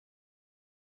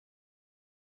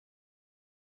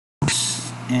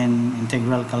in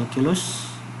integral calculus.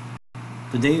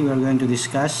 Today we are going to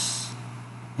discuss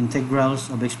integrals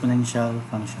of exponential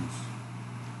functions.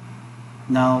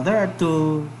 Now there are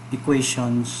two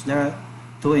equations, there are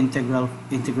two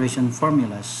integration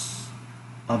formulas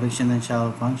of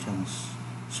exponential functions.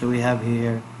 So we have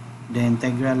here the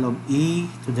integral of e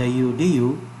to the u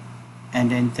du and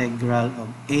the integral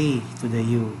of a to the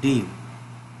u du.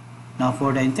 Now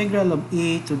for the integral of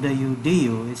e to the u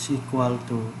du, it's equal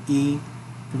to e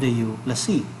to the u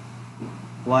plus c,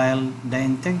 while the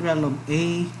integral of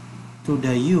a to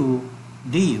the u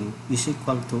du is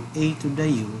equal to a to the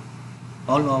u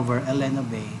all over ln of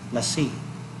a plus c.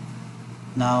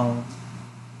 Now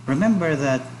remember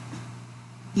that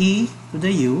e to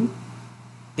the u,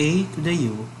 a to the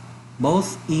u,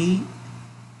 both e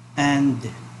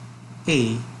and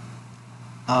a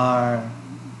are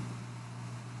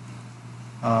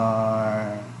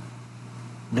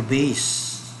the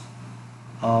base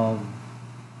of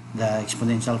the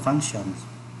exponential functions.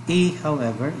 A,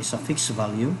 however, is a fixed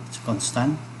value, it's a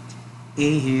constant.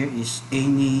 A here is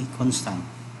any constant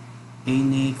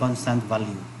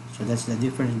value. So that's the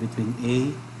difference between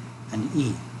A and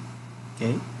E.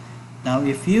 Okay. Now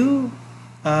if you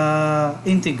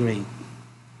integrate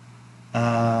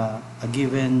a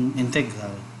given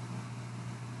integral,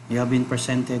 you have been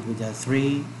presented with the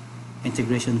three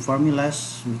integration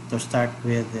formulas. To start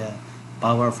with the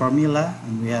power formula,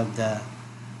 and we have the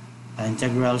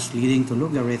integrals leading to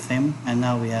logarithm, and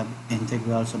now we have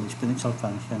integrals of exponential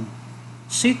function.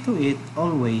 See to it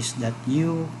always that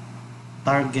you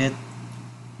target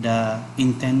the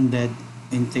intended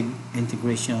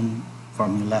integration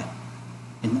formula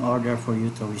in order for you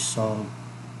to resolve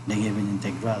the given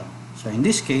integral. So in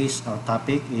this case, our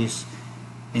topic is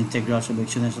integrals of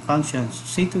exponential functions.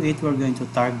 See to it we're going to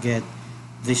target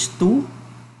these two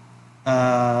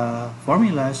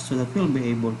formulas so that we'll be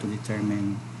able to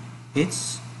determine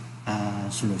its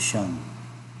solution.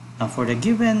 Now for the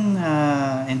given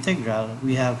integral,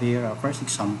 we have here our first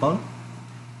example.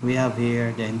 We have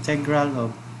here the integral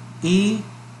of e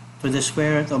to the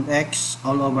square root of x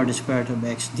all over the square root of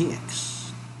x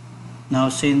dx. Now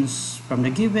since from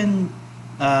the given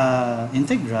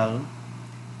integral,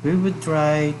 we would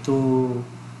try to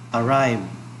arrive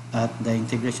at the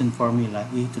integration formula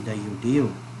e to the u du.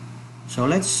 So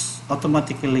let's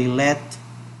automatically let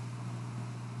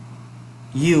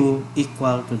u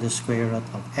equal to the square root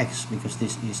of x because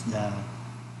this is the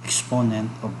exponent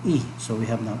of e. So we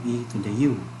have now e to the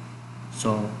u.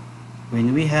 So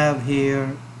when we have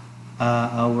here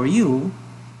our u,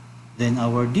 then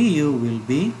our du will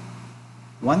be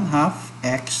 1/2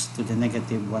 x to the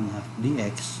negative 1/2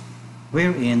 dx,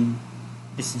 wherein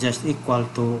it's just equal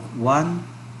to 1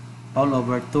 all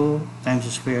over 2 times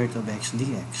the square root of x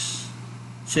dx.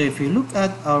 So if you look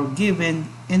at our given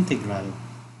integral,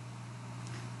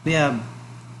 we have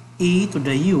e to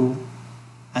the u,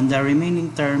 and the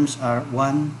remaining terms are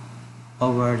 1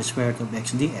 over the square root of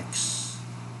x dx,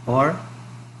 or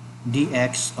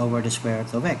dx over the square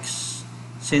root of x.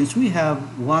 Since we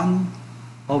have 1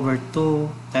 over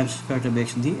 2 times the square root of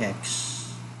x dx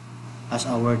as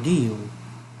our du,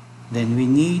 then we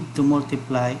need to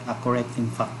multiply a correcting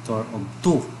factor of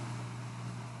 2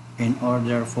 in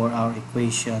order for our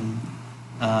equation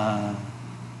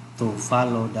to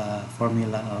follow the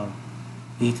formula of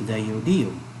e to the u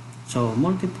du. So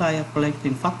multiply a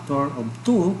correcting factor of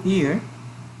 2 here.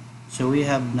 So we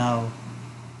have now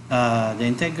the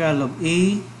integral of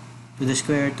e to the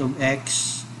square root of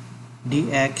x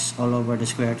dx all over the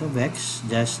square root of x,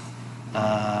 just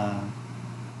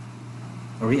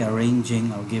rearranging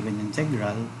our given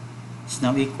integral, is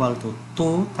now equal to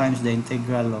 2 times the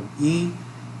integral of e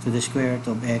to the square root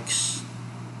of x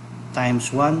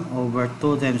times 1 over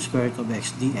 2 times square root of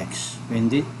x dx,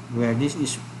 where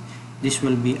this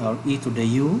will be our e to the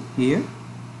u here,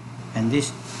 and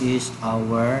this is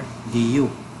our du.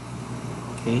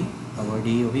 Okay, our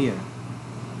du here.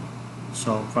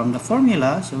 So from the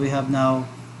formula, so we have now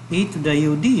e to the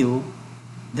u du.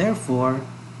 Therefore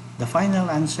the final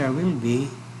answer will be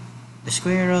the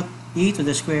square root e to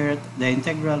the square root, the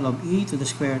integral of e to the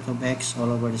square root of x all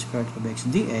over the square root of x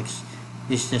dx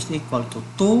is just equal to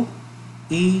 2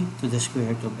 e to the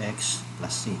square root of x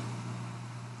plus c.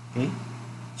 Okay,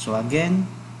 so again,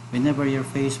 whenever you're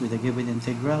faced with a given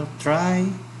integral, try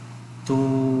to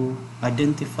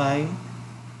identify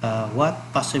what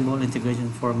possible integration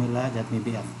formula that may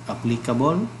be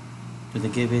applicable to the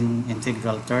given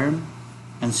integral term,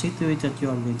 and see to it that you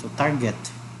are going to target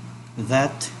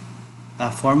that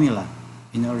formula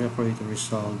in order for you to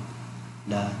resolve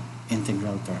the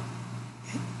integral term.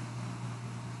 Okay.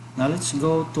 Now let's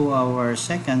go to our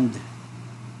second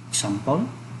example.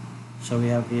 So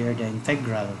we have here the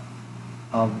integral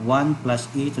of 1 plus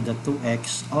e to the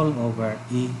 2x all over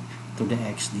e to the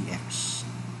x dx.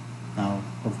 Now,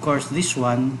 of course, this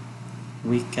one,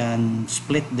 we can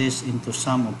split this into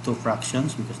sum of two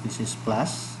fractions because this is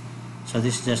plus. So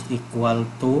this is just equal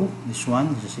to, this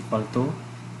one is just equal to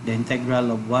the integral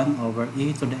of 1 over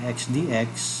e to the x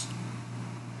dx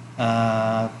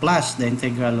plus the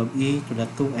integral of e to the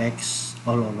 2x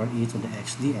all over e to the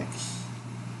x dx.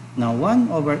 Now 1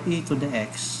 over e to the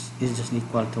x is just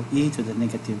equal to e to the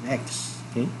negative x.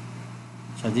 Okay,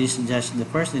 so this is just the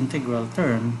first integral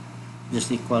term,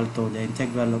 just equal to the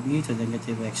integral of e to the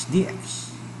negative x dx,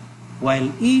 while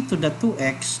e to the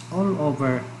 2x all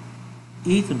over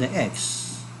e to the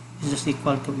x is just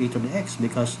equal to e to the x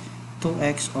because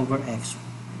 2x over x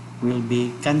will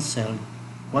be cancelled.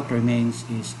 What remains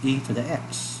is e to the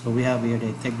x. So we have here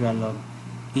the integral of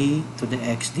e to the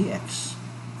x dx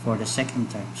for the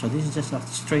second term. So this is just a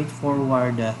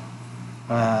straightforward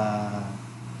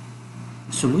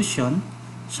solution.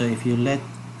 So if you let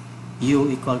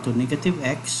u equal to negative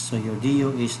x, so your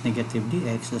du is negative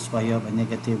dx, that's why you have a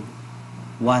negative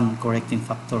 1 correcting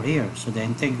factor here. So the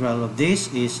integral of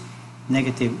this is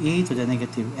negative e to the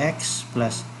negative x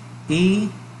plus e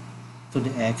to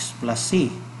the x plus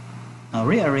c. Now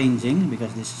rearranging,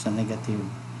 because this is a negative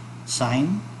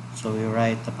sign, so we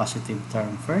write the positive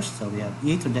term first. So we have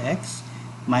e to the x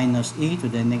minus e to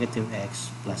the negative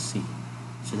x plus c.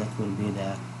 So that will be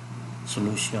the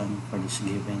solution for this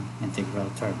given integral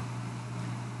term.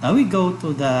 Now we go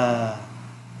to the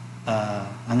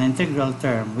an integral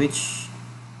term which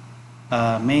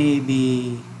may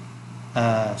be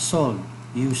solved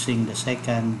using the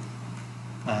second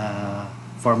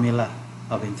formula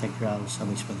of integrals of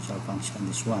exponential function,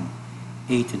 this one,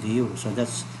 a to the u. So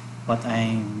that's what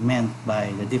I meant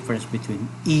by the difference between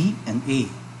e and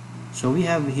a. So we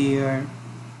have here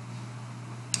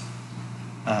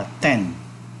 10,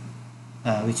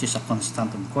 which is a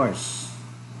constant, of course.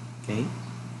 Okay,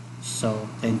 so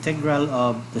the integral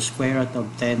of the square root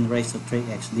of 10 raised to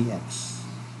 3x dx.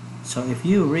 So if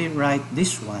you rewrite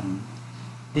this one,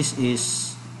 this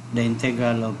is the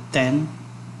integral of 10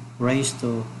 raised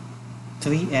to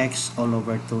 3x all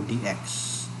over 2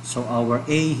 dx. So our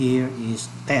a here is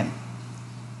 10.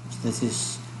 So this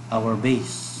is our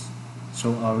base.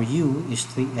 So our u is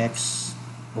 3x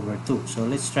over 2. So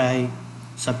let's try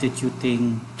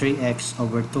substituting 3x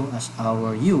over 2 as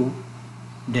our u.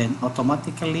 Then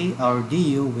automatically our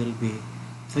du will be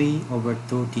 3 over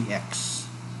 2 dx.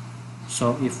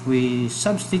 So if we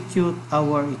substitute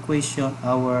our equation,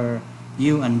 our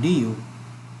u and du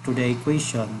to the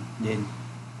equation, then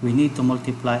we need to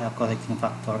multiply a correcting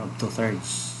factor of 2/3.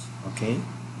 Okay,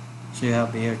 so you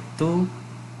have here 2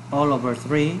 all over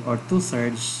 3 or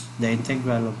 2/3 the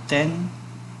integral of 10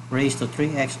 raised to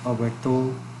 3x over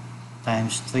 2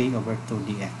 times 3 over 2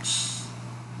 dx.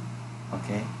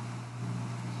 Okay,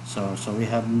 so we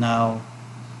have now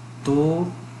 2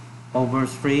 over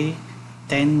 3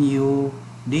 10u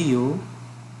du.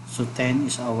 So 10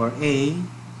 is our a.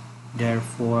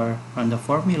 Therefore, from the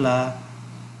formula,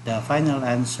 the final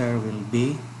answer will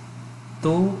be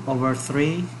 2 over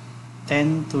 3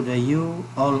 10 to the u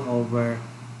all over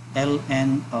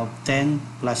ln of 10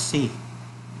 plus c.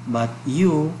 But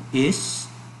u is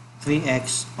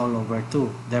 3x all over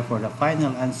 2. Therefore, the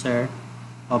final answer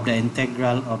of the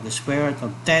integral of the square root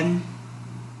of 10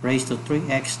 raised to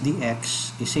 3x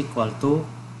dx is equal to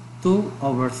 2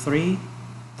 over 3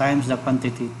 times the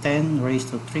quantity 10 raised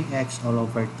to 3x all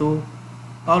over 2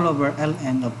 all over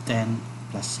ln of 10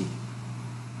 plus c.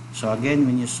 So again,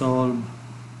 when you solve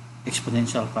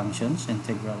exponential functions,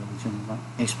 integral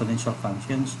exponential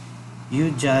functions, you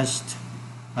just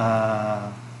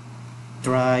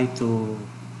try to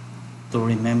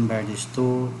remember these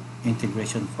two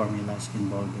integration formulas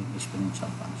involving exponential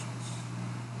functions.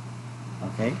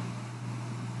 Okay.